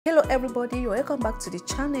Hello everybody, welcome back to the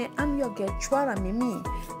channel. I'm your girl Chwara Mimi.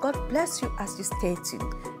 God bless you as you stay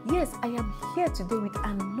tuned. Yes, I am here today with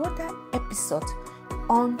another episode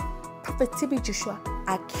on Prophet TB Joshua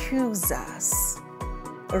accusers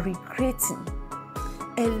regretting.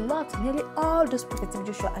 Nearly all those Prophet TB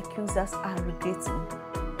Joshua accusers are regretting,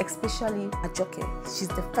 especially Ajoke. She's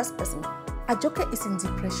the first person. Ajoke is in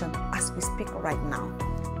depression as we speak right now.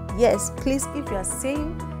 Yes, please, if you are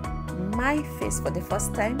saying my face for the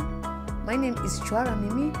first time, my name is Chwara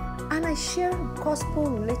Mimi and I share gospel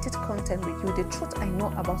related content with you, the truth I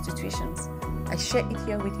know about situations. I share it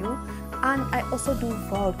here with you, and I also do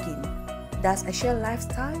vlogging. That's I share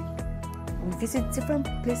lifestyle. We visit different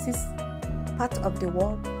places, part of the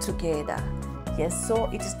world together. Yes, so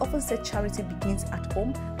it is often said charity begins at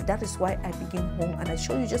home. That is why I begin home and I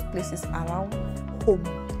show you just places around home.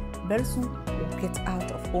 Very soon we'll get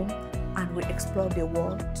out of home and we explore the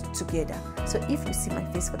world together. So if you see my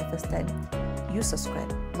face for the first time, you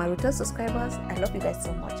subscribe. My return subscribers, I love you guys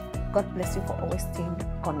so much. God bless you for always staying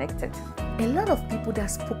connected. A lot of people that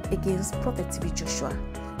spoke against Prophet TB Joshua,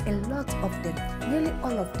 a lot of them, nearly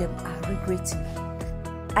all of them are regretting.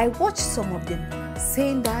 I watched some of them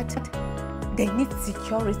saying that they need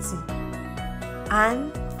security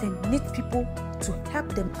and they need people to help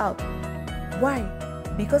them out. Why?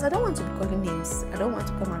 Because I don't want to be calling names. I don't want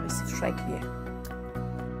to come and receive strike here.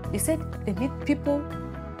 They said they need people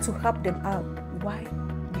to help them out. Why?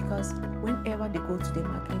 Because whenever they go to the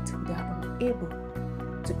market, they are unable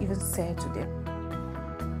to even sell to them.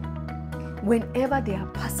 Whenever they are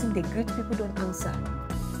passing, the great people don't answer.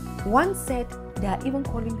 One said they are even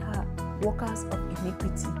calling her workers of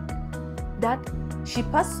iniquity. That she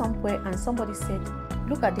passed somewhere and somebody said,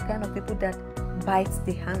 look at the kind of people that bites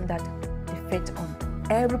the hand that they fed on.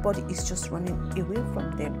 Everybody is just running away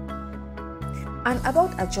from them. And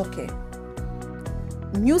about Ajoke,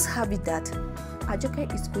 news have it that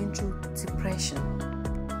Ajoke is going through depression.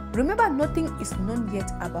 Remember, nothing is known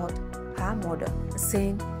yet about her mother,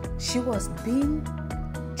 saying she was being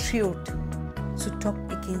thrilled to talk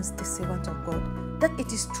against the servant of God. That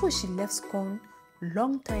it is true she left scorn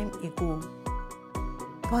long time ago,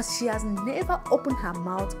 but she has never opened her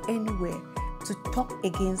mouth anywhere to talk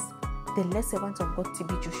against the last servant of God,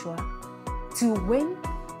 TB Joshua, till when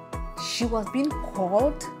she was being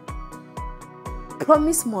called,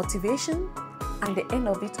 promised motivation, and the end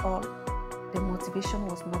of it all, the motivation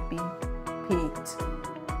was not being paid.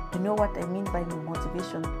 You know what I mean by the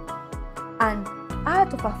motivation? And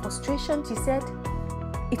out of her frustration, she said,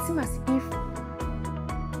 it seemed as if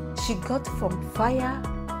she got from fire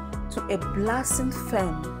to a blazing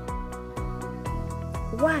flame.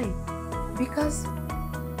 Why? Because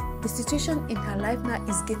the situation in her life now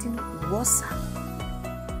is getting worse.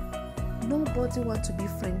 Nobody wants to be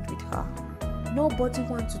friends with her. Nobody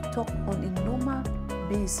wants to talk on a normal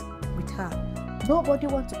base with her. Nobody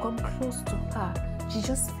wants to come close to her. She's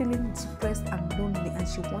just feeling depressed and lonely and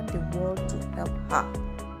she wants the world to help her.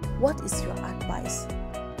 What is your advice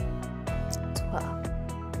to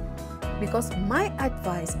her? Because my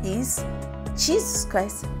advice is Jesus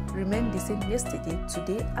Christ remained the same yesterday,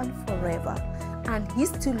 today, and forever. And he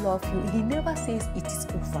still loves you. He never says it is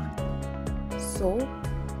over. So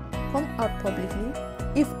come out publicly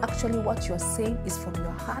if actually what you are saying is from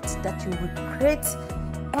your heart, that you regret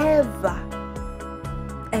ever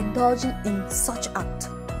indulging in such act.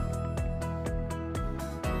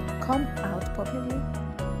 Come out publicly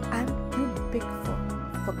and you beg for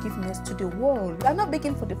forgiveness to the world. We are not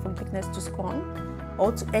begging for the forgiveness to scorn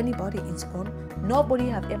or to anybody in scorn. Nobody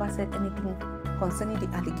have ever said anything concerning the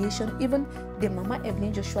allegation. Even the Mama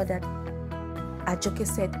Evelyn Joshua that Ajoke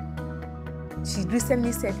said, she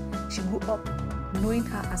recently said she grew up knowing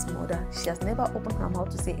her as mother. She has never opened her mouth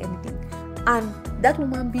to say anything. And that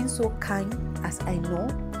woman being so kind, as I know,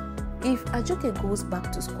 if Ajoke goes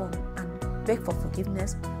back to school and beg for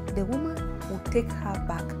forgiveness, the woman will take her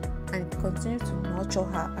back and continue to nurture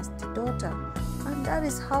her as the daughter. And that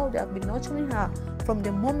is how they have been nurturing her from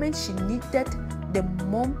the moment she needed the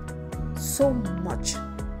mom so much.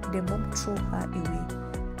 The mom threw her away,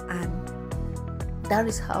 and that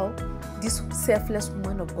is how this selfless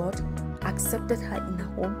woman of God accepted her in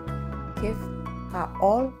her home, gave her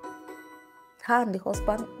all. Her and the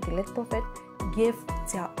husband, the late prophet, gave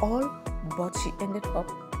their all, but she ended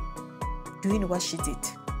up doing what she did.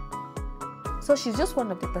 So she's just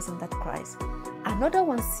one of the person that cries. Another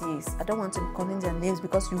one says, I don't want to be calling their names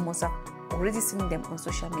because you must have already seen them on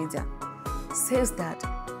social media, says that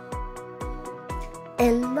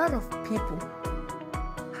a lot of people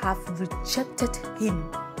have rejected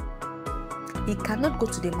him. He cannot go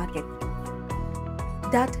to the market.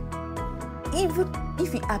 That even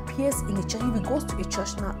if he appears in a church, if he goes to a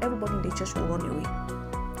church now, everybody in the church will run away.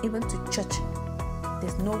 Even to church,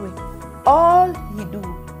 there's no way. All he do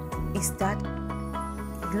is that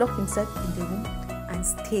lock himself in the room and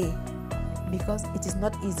stay, because it is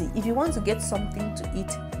not easy. If you want to get something to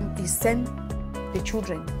eat, he send the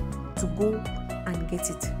children to go and get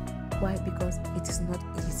it. Why? Because it is not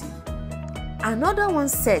easy. Another one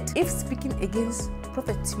said, if speaking against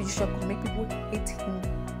Prophet TB Joshua could make people hate him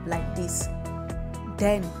like this,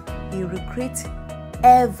 then he regrets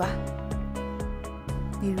ever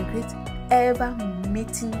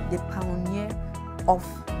meeting the pioneer of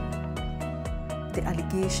the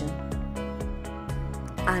allegation.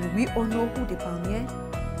 And we all know who the pioneer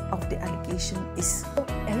of the allegation is.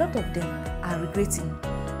 A lot of them are regretting.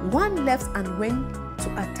 One left and went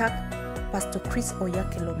to attack Pastor Chris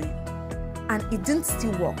Oyakhilome, and it didn't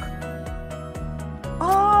still work.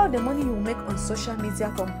 All the money you make on social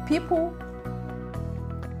media from people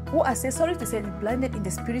who are, sorry to say, blinded in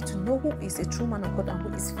the spirit to know who is a true man of God and who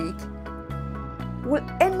is fake, will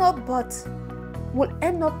end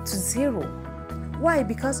up to zero. Why?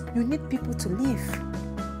 Because you need people to live.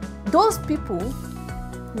 Those people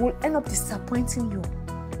will end up disappointing you.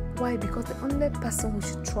 Why? Because the only person we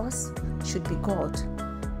should trust should be God.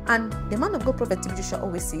 And the man of God, Prophet TB Joshua,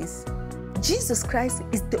 always says, Jesus Christ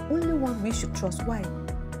is the only one we should trust. Why?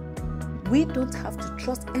 We don't have to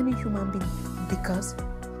trust any human being, because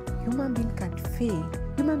human being can fail.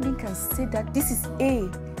 Human being can say that this is A,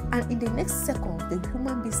 and in the next second, the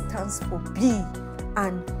human being stands for B,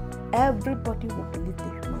 and everybody will believe the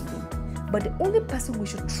human being. But the only person we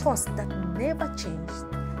should trust that never changed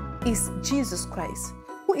is Jesus Christ,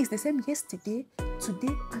 who is the same yesterday,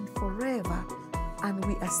 today, and forever. And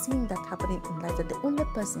we are seeing that happening in life, that the only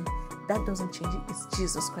person that doesn't change it is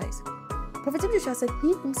Jesus Christ. Prophet TB Joshua said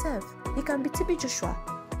he himself, he can be TB Joshua.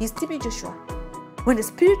 He's TB Joshua. When the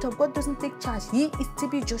Spirit of God doesn't take charge, he is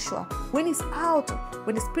TB Joshua. When he's out,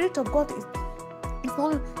 when the Spirit of God is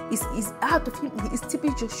out of him, he is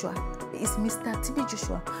TB Joshua. He is Mr. TB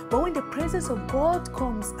Joshua. But when the presence of God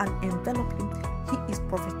comes and envelops him, he is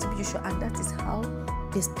Prophet TB Joshua, and that is how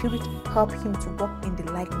the Spirit helped him to walk in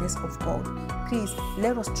the likeness of God. Please,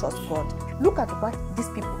 let us trust God. Look at what these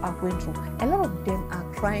people are going through. A lot of them are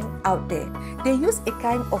crying out there. They use a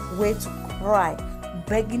kind of way to cry,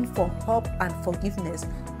 begging for help and forgiveness.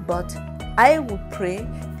 But I would pray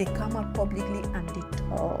they come out publicly and they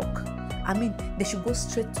talk. I mean, they should go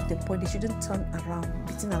straight to the point. They shouldn't turn around,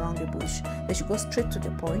 beating around the bush. They should go straight to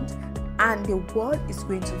the point, and the world is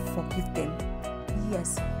going to forgive them.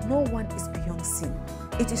 Yes, no one is beyond sin.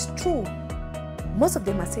 It is true. Most of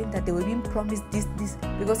them are saying that they were being promised this,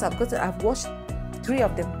 because I've watched 3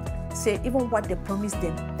 of them say even what they promised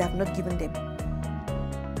them, they have not given them.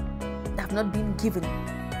 They have not been given.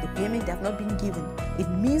 The payment, they have not been given. It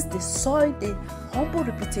means they soiled the humble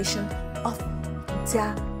reputation of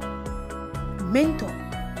their mentor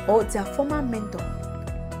or their former mentor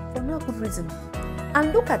for no good reason.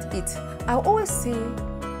 And look at it. I always say,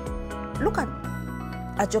 look at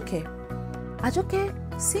Ajoke. Ajoke,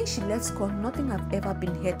 since she left school, nothing have ever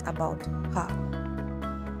been heard about her.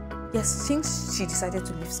 Yes, since she decided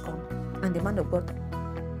to leave school and the man of God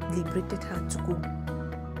liberated her to go,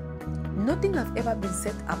 nothing have ever been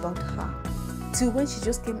said about her till when she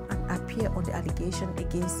just came and appeared on the allegation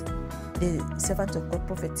against the servant of God,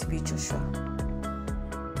 Prophet TB Joshua.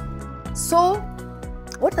 So,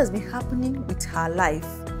 what has been happening with her life?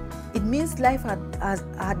 It means life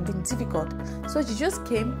had been difficult. So she just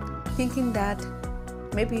came thinking that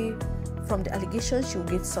maybe from the allegation she will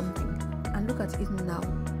get something. And look at it now.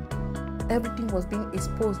 Everything was being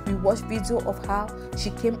exposed. We watched video of how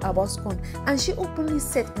she came about school, and she openly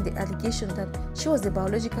said in the allegation that she was the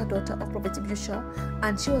biological daughter of Prophet TB Joshua,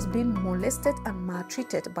 and she was being molested and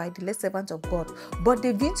maltreated by the late servant of God. But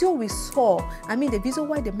the video we saw, I mean the video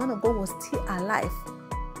why the man of God was still alive,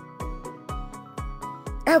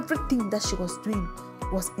 everything that she was doing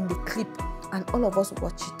was in the clip, and all of us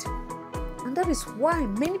watched it. And that is why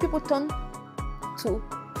many people turn to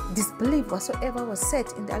disbelieve whatsoever was said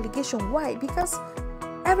in the allegation. Why? Because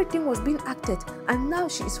everything was being acted, and now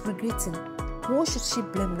she is regretting. Who should she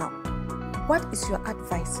blame now? What is your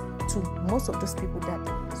advice to most of those people that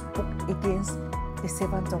spoke against the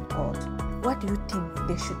servant of God? What do you think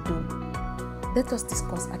they should do? Let us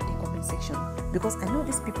discuss at the comment section, because I know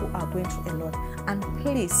these people are going through a lot. And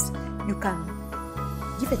please, you can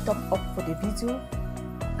give a thumb up for the video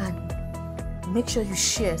and make sure you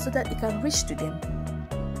share so that it can reach to them.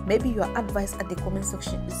 Maybe your advice at the comment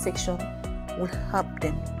section will help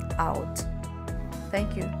them out.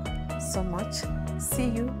 Thank you so much. See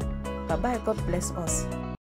you. Bye-bye. God bless us.